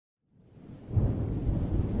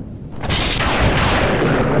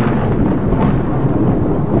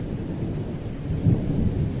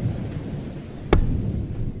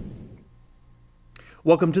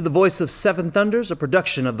Welcome to the Voice of Seven Thunders, a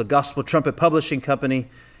production of the Gospel Trumpet Publishing Company,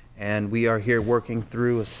 and we are here working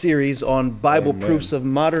through a series on Bible proofs of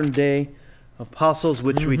modern-day apostles,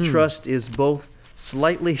 which we trust is both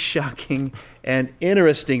slightly shocking and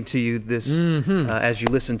interesting to you this as you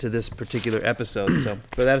listen to this particular episode. So,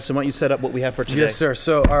 for that, why don't you set up what we have for today? Yes, sir.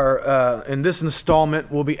 So, our in this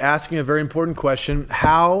installment, we'll be asking a very important question: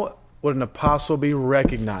 how would an apostle be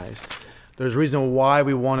recognized? There's a reason why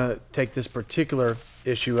we want to take this particular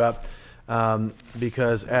issue up,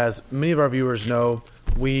 because as many of our viewers know,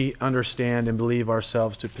 we understand and believe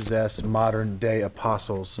ourselves to possess modern day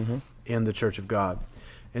apostles in the Church of God.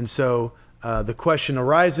 And so the question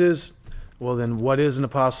arises, well then, what is an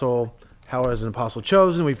apostle? How is an apostle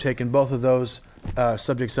chosen? We've taken both of those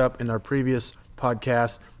subjects up in our previous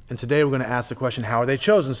podcast, and today we're going to ask the question, how are they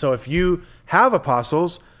chosen? So if you have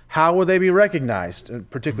apostles, how will they be recognized?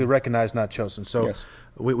 Particularly recognized, not chosen. So Yes.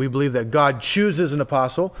 we believe that God chooses an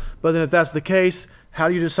apostle, but then if that's the case, how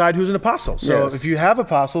do you decide who's an apostle? So Yes. if you have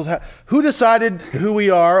apostles, who decided who we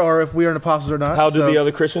are, or if we are an apostle or not? How do So the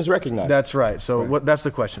other Christians recognize? That's right. So that's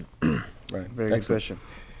the question. Right. Very good question.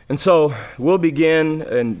 And so we'll begin,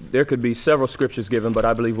 and there could be several scriptures given, but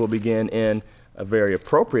I believe we'll begin in a very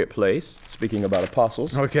appropriate place, speaking about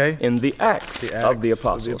apostles, Okay. in the Acts, of the Acts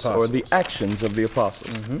Apostles, or the actions of the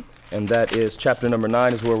Apostles. And that is chapter number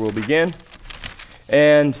 9 is where we'll begin.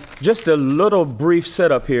 And just a little brief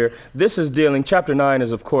setup here. This is chapter 9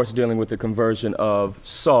 is, of course, dealing with the conversion of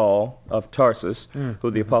Saul of Tarsus, who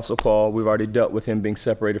the Apostle Paul, we've already dealt with him being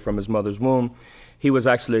separated from his mother's womb. He was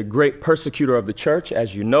actually a great persecutor of the church,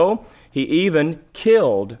 as you know. He even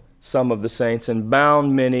killed some of the saints and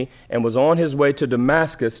bound many, and was on his way to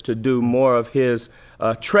Damascus to do more of his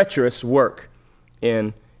treacherous work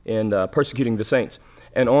in persecuting the saints.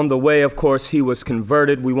 And on the way, of course, he was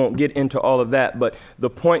converted. We won't get into all of that, but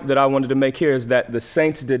the point that I wanted to make here is that the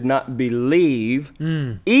saints did not believe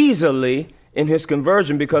easily in his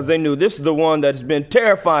conversion, because they knew this is the one that's been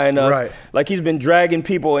terrifying us. Right. Like he's been dragging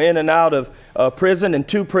people in and out of prison and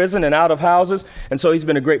to prison and out of houses. And so he's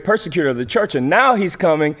been a great persecutor of the church. And now he's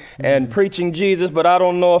coming and preaching Jesus, but I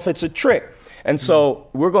don't know if it's a trick. And so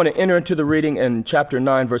we're going to enter into the reading in chapter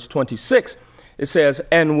 9, verse 26. It says,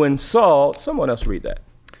 and when Saul, someone else read that.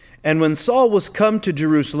 And when Saul was come to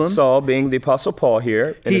Jerusalem, Saul being the Apostle Paul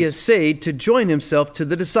here. he essayed to join himself to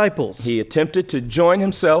the disciples. He attempted to join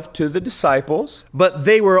himself to the disciples. But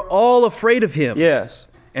they were all afraid of him, Yes.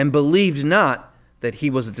 and believed not that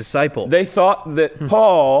he was a disciple. They thought that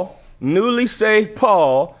Paul, newly saved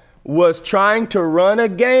Paul, was trying to run a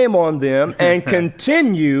game on them and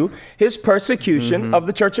continue his persecution of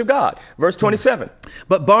the church of God. Verse 27.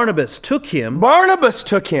 But Barnabas took him Barnabas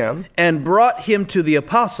took him and brought him to the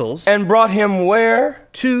apostles, and brought him where?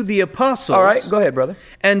 to the apostles, All right, go ahead, brother.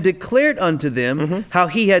 and declared unto them how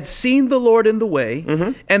he had seen the Lord in the way,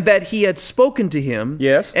 and that he had spoken to him,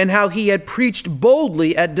 Yes. and how he had preached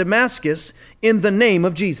boldly at Damascus in the name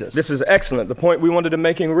of Jesus. This is excellent. The point we wanted to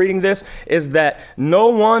make in reading this is that no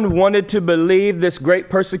one wanted to believe this great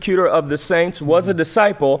persecutor of the saints was a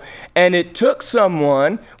disciple, and it took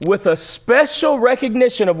someone with a special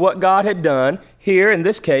recognition of what God had done. Here, in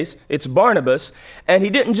this case, it's Barnabas, and he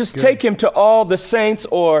didn't just take him to all the saints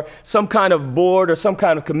or some kind of board or some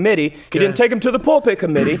kind of committee. He didn't take him to the pulpit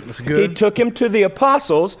committee. He took him to the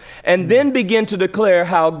apostles and then began to declare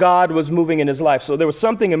how God was moving in his life. So there was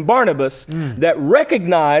something in Barnabas that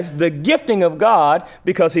recognized the gifting of God,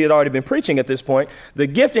 because he had already been preaching at this point, the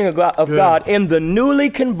gifting of God in the newly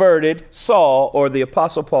converted Saul, or the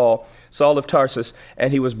Apostle Paul, Saul of Tarsus,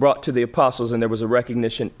 and he was brought to the apostles, and there was a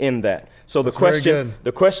recognition in that. So the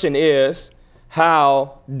question is,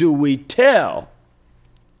 how do we tell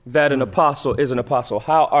that an apostle is an apostle?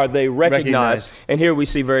 How are they recognized? And here we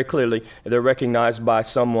see very clearly they're recognized by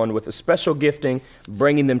someone with a special gifting,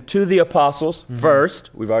 bringing them to the apostles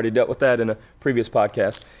first. We've already dealt with that in a previous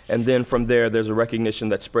podcast. And then from there, there's a recognition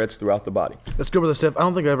that spreads throughout the body. That's good, Brother Steph. I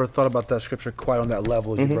don't think I ever thought about that scripture quite on that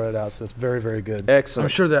level as you brought it out, so it's very, very good. Excellent. I'm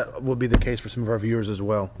sure that will be the case for some of our viewers as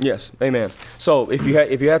well. Yes, amen. So if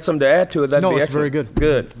you had something to add to it, that'd be it's excellent. very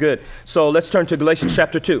good. Good. So let's turn to Galatians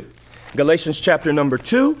chapter 2. Galatians chapter number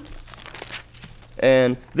 2.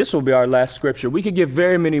 And this will be our last scripture. We could give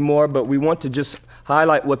very many more, but we want to just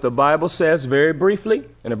highlight what the Bible says very briefly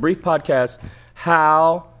in a brief podcast,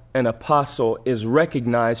 how an apostle is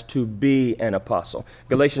recognized to be an apostle.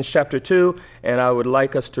 Galatians chapter 2, and I would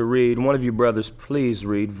like us to read, one of you brothers, please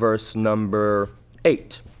read verse number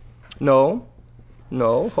 8. No,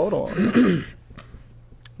 hold on.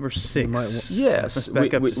 Verse 6. Yes, Let's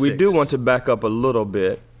back up to we 6. do want to back up a little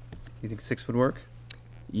bit. You think 6 would work?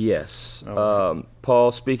 Yes.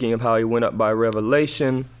 Paul speaking of how he went up by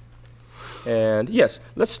revelation. And yes,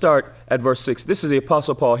 let's start at verse 6. This is the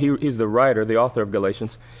Apostle Paul. He's the writer, the author of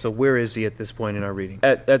Galatians. So where is he at this point in our reading?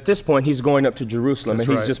 At this point, he's going up to Jerusalem. That's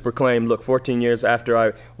and he's right. just proclaimed, look, 14 years after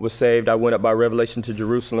I was saved, I went up by revelation to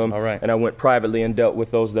Jerusalem. All right. And I went privately and dealt with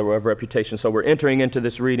those that were of reputation. So we're entering into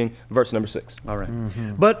this reading, verse number 6. All right.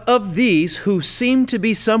 But of these who seem to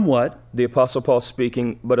be somewhat, The Apostle Paul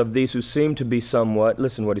speaking, but of these who seem to be somewhat,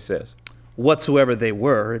 listen what he says. whatsoever they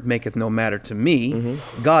were, it maketh no matter to me.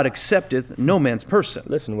 God accepteth no man's person.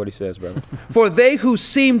 Listen what he says, brother. For they who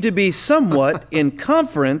seemed to be somewhat in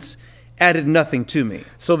conference added nothing to me.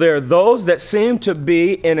 So there are those that seem to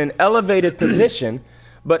be in an elevated position,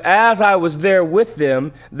 but as I was there with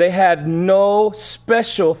them, they had no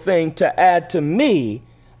special thing to add to me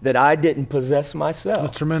that I didn't possess myself.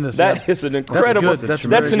 That's tremendous, That yeah. is an incredible. good. That's a That's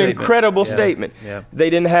very an statement. incredible Yeah. statement. Yeah. They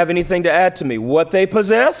didn't have anything to add to me. What they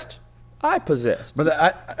possessed, I possessed. But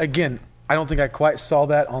I don't think I quite saw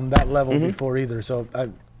that on that level before either. So I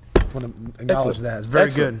want to acknowledge Excellent. that. It's very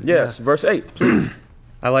Excellent. good. Yes, Yeah. verse 8, please.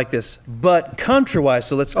 I like this. But contrariwise,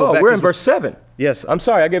 so let's go Oh, back. we're in 'cause verse 7. Yes. I'm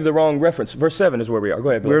sorry, I gave the wrong reference. Verse 7 is where we are. Go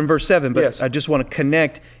ahead, Bill. We're in verse 7, but Yes. I just want to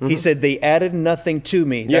connect. He said, they added nothing to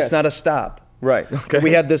me. That's Yes. not a stop. Right. Okay.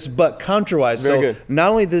 We have this but contrariwise. Very So good.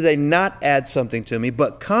 not only did they not add something to me,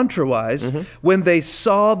 but contrariwise, when they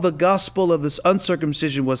saw the gospel of this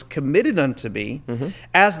uncircumcision was committed unto me,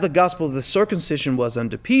 as the gospel of the circumcision was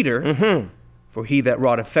unto Peter, for he that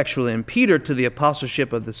wrought effectually in Peter to the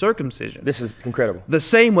apostleship of the circumcision. This is incredible. The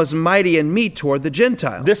same was mighty in me toward the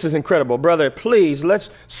Gentiles. This is incredible. Brother, please, let's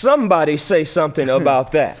somebody say something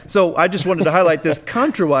about that. So I just wanted to highlight this.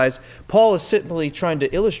 Contrariwise, Paul is simply trying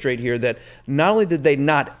to illustrate here that not only did they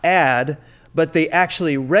not add, but they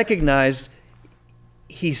actually recognized,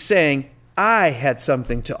 he's saying, I had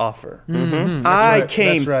something to offer. I right.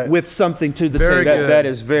 came That's right. with something to the Very table. good. That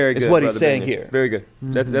is very Is good. what he's Brother saying Benyon. here. Very good.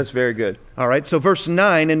 That's very good. All right, so verse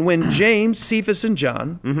 9, and when James, Cephas, and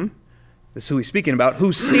John, this is who he's speaking about,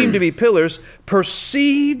 who seemed to be pillars,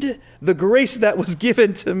 perceived the grace that was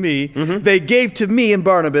given to me, they gave to me and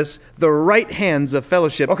Barnabas the right hands of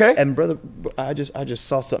fellowship. Okay. And brother, I just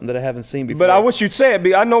saw something that I haven't seen before. But I wish you'd say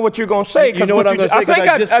it. I know what you're going to say. You know what I'm gonna say, I 'cause think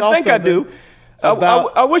I just saw I think I do. something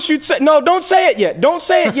about- I wish you'd say. No, don't say it yet. Don't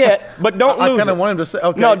say it yet. But don't I lose kind it. of want him to say.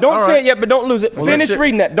 Okay. No, don't all say right. it yet. But don't lose it. Well, Finish let's-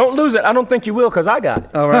 reading that. Don't lose it. I don't think you will, because I got it.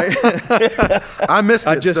 All right. I missed it.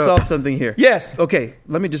 I just so- saw something here. Yes. Okay,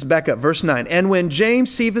 let me just back up. Verse 9. And when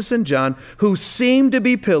James, Cephas, and John, who seemed to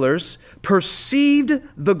be pillars, perceived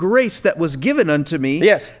the grace that was given unto me,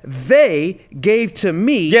 Yes. they gave to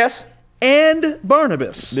me Yes. and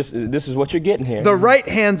Barnabas This is what you're getting here. the right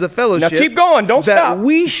hands of fellowship. Now keep going. Don't that stop.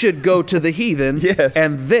 we should go to the heathen, Yes.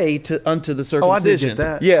 and they unto the Oh, I did circumcision. get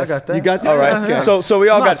that. Yes. I got that. You got that? All right. Okay. So we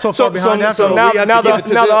all I'm got not so far behind after so all. now We have now to give the it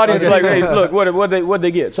to now the the- audience is okay. like, hey, look, what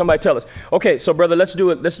they get? Somebody tell us. Okay, so brother, let's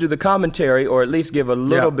do it. Let's do the commentary, or at least give a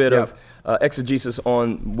little bit of exegesis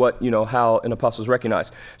on what how an apostle is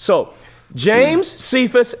recognized. So James,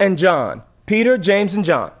 Cephas, and John. Peter, James, and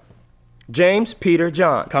John. James, Peter,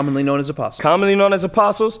 John. Commonly known as apostles. Commonly known as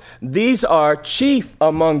apostles. These are chief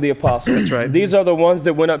among the apostles. That's right. These are the ones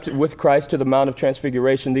that went up with Christ to the Mount of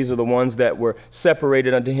Transfiguration. These are the ones that were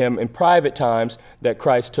separated unto him in private times that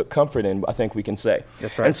Christ took comfort in, I think we can say.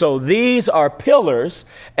 That's right. And so these are pillars,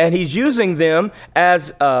 and he's using them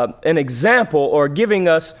as an example, or giving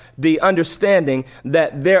us the understanding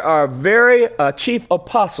that there are very chief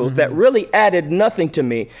apostles that really added nothing to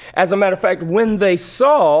me. As a matter of fact, when they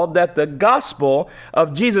saw that the gospel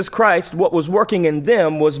of Jesus Christ, what was working in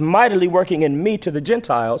them, was mightily working in me to the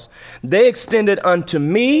Gentiles, they extended unto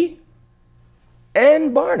me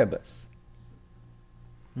and Barnabas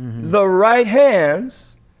the right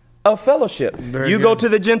hands of fellowship. Very you go good. to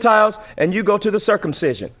the Gentiles and you go to the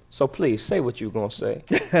circumcision. So please say what you're going to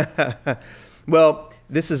say. Well,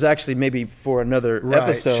 this is actually maybe for another Right,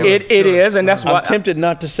 episode. sure. It is, and that's why. I'm tempted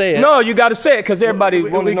not to say it. No, you got to say it, because everybody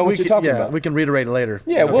wants to know what you're talking yeah, about. we can reiterate it later.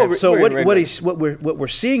 Yeah, Okay. we'll So reiterate what that. we're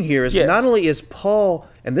seeing here is Yes. not only is Paul,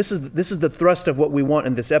 and this is the thrust of what we want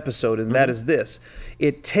in this episode, and that is this: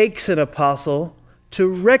 it takes an apostle to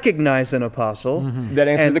recognize an apostle. That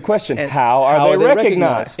answers and- the question. and How are they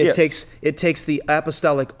recognized? It Yes. takes the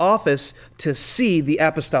apostolic office to see the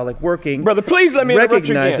apostolic working. Brother, please let me interrupt you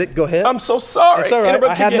recognize again. it. Go ahead. I'm so sorry. It's all right.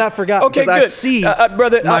 Interrupt I you have again. not forgotten, Okay, because I good. see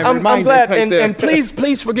brother, my I'm reminder glad, right and, there. and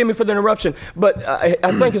please forgive me for the interruption, but I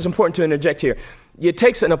think it's important to interject here. it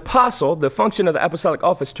takes an apostle, the function of the apostolic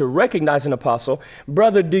office, to recognize an apostle.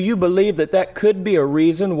 Brother, do you believe that that could be a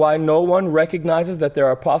reason why no one recognizes that there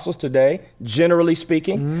are apostles today, generally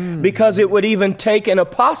speaking? Because it would even take an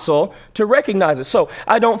apostle to recognize it. So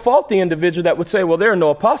I don't fault the individual that would say, well, there are no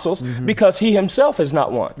apostles, because he himself is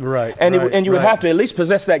not one. Right. And, right, and you would right. have to at least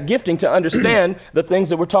possess that gifting to understand the things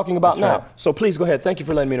that we're talking about That's now. right. So please go ahead. Thank you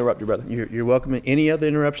for letting me interrupt you, brother. You're welcome. Any other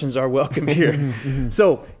interruptions are welcome here.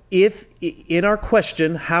 So if in our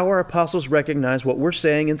question, how are apostles recognized, what we're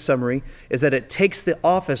saying in summary is that it takes the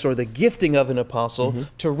office or the gifting of an apostle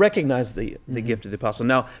to recognize the gift of the apostle.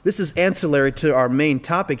 Now, this is ancillary to our main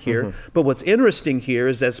topic here, but what's interesting here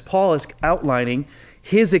is as Paul is outlining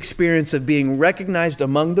his experience of being recognized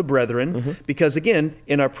among the brethren, because again,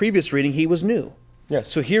 in our previous reading, he was new. Yes.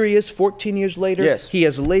 So here he is 14 years later. Yes. He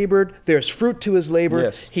has labored. There's fruit to his labor.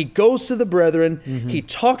 Yes. He goes to the brethren. He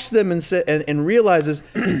talks to them and realizes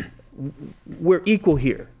we're equal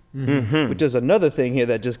here, which is another thing here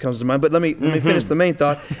that just comes to mind. But let me finish the main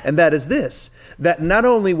thought, and that is this, that not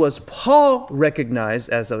only was Paul recognized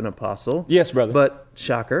as an apostle, Yes, brother. but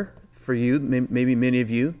shocker for you, maybe many of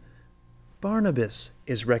you, Barnabas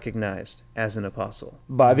is recognized as an apostle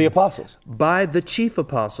By the apostles. by the chief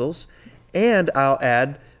apostles. And I'll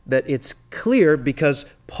add that it's clear because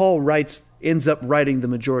Paul ends up writing the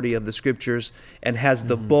majority of the scriptures and has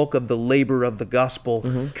the bulk of the labor of the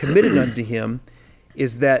gospel committed unto him,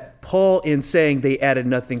 is that Paul, in saying they added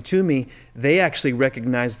nothing to me, they actually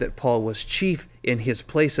recognized that Paul was chief in his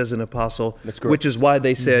place as an apostle, That's correct. which is why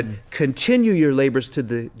they said, continue your labors to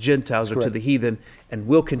the Gentiles or to correct. the heathen, and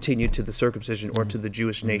we'll continue to the circumcision or to the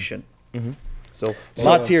Jewish nation. So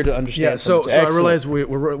lots here to understand. Yeah, so I Excellent. realize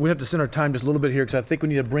we have to spend our time just a little bit here because I think we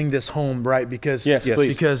need to bring this home, right? Because Yes, please.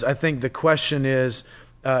 because I think the question is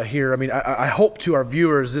here. I mean, I hope to our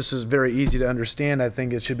viewers this is very easy to understand. I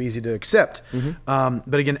think it should be easy to accept.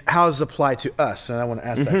 But again, how does it apply to us? And I want to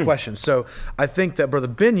ask that question. So I think that Brother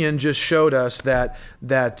Binion just showed us that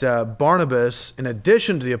Barnabas, in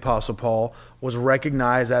addition to the Apostle Paul, was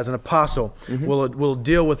recognized as an apostle. We'll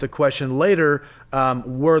deal with the question later.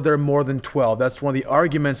 Were there more than 12? That's one of the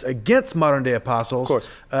arguments against modern day apostles. Of course.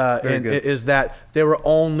 Is that there were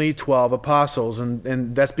only 12 apostles,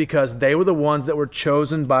 and that's because they were the ones that were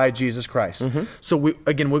chosen by Jesus Christ. So we're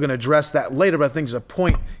going to address that later, but I think there's a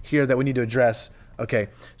point here that we need to address. Okay,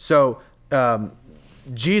 so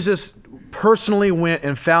Jesus personally went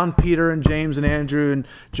and found Peter and James and Andrew and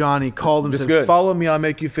John. He called them and That's said, good. "Follow me, I'll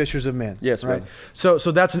make you fishers of men." Yes, right. brother.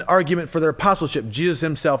 So that's an argument for their apostleship. Jesus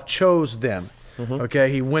himself chose them.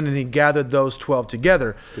 Okay, he went and he gathered those 12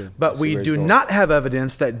 together. But we do not have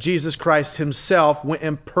evidence that Jesus Christ himself went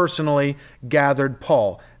and personally gathered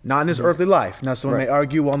Paul. Not in his earthly life. Now, someone may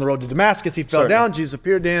argue, well, on the road to Damascus, he fell Certainly. down, Jesus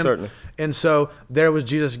appeared to him. Certainly. And so there was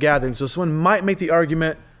Jesus gathering. So someone might make the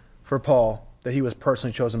argument for Paul that he was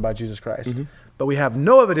personally chosen by Jesus Christ. But we have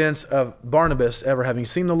no evidence of Barnabas ever having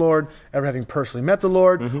seen the Lord, ever having personally met the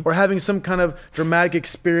Lord, or having some kind of dramatic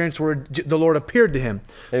experience where the Lord appeared to him.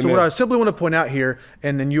 So what I simply want to point out here,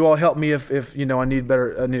 and then you all help me if you know I need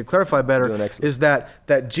to clarify better, Doing excellent. is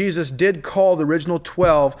that Jesus did call the original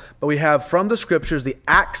 12, but we have from the scriptures the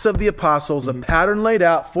Acts of the Apostles, a pattern laid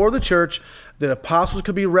out for the church that apostles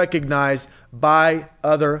could be recognized by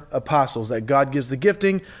other apostles, that God gives the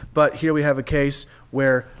gifting. But here we have a case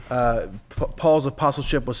where Paul's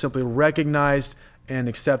apostleship was simply recognized and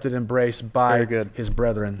accepted, embraced by Very good. his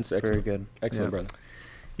brethren. Excellent. Very good. Excellent, Yeah. brother.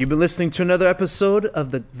 You've been listening to another episode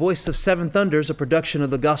of The Voice of Seven Thunders, a production of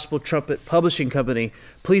the Gospel Trumpet Publishing Company.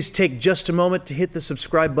 Please take just a moment to hit the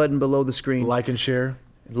subscribe button below the screen. Like and share.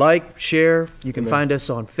 Like, share. You can find us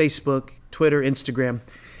on Facebook, Twitter, Instagram.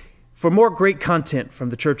 For more great content from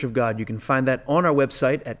the Church of God, you can find that on our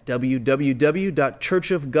website at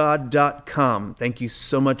www.churchofgod.com. Thank you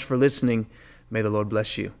so much for listening. May the Lord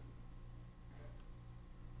bless you.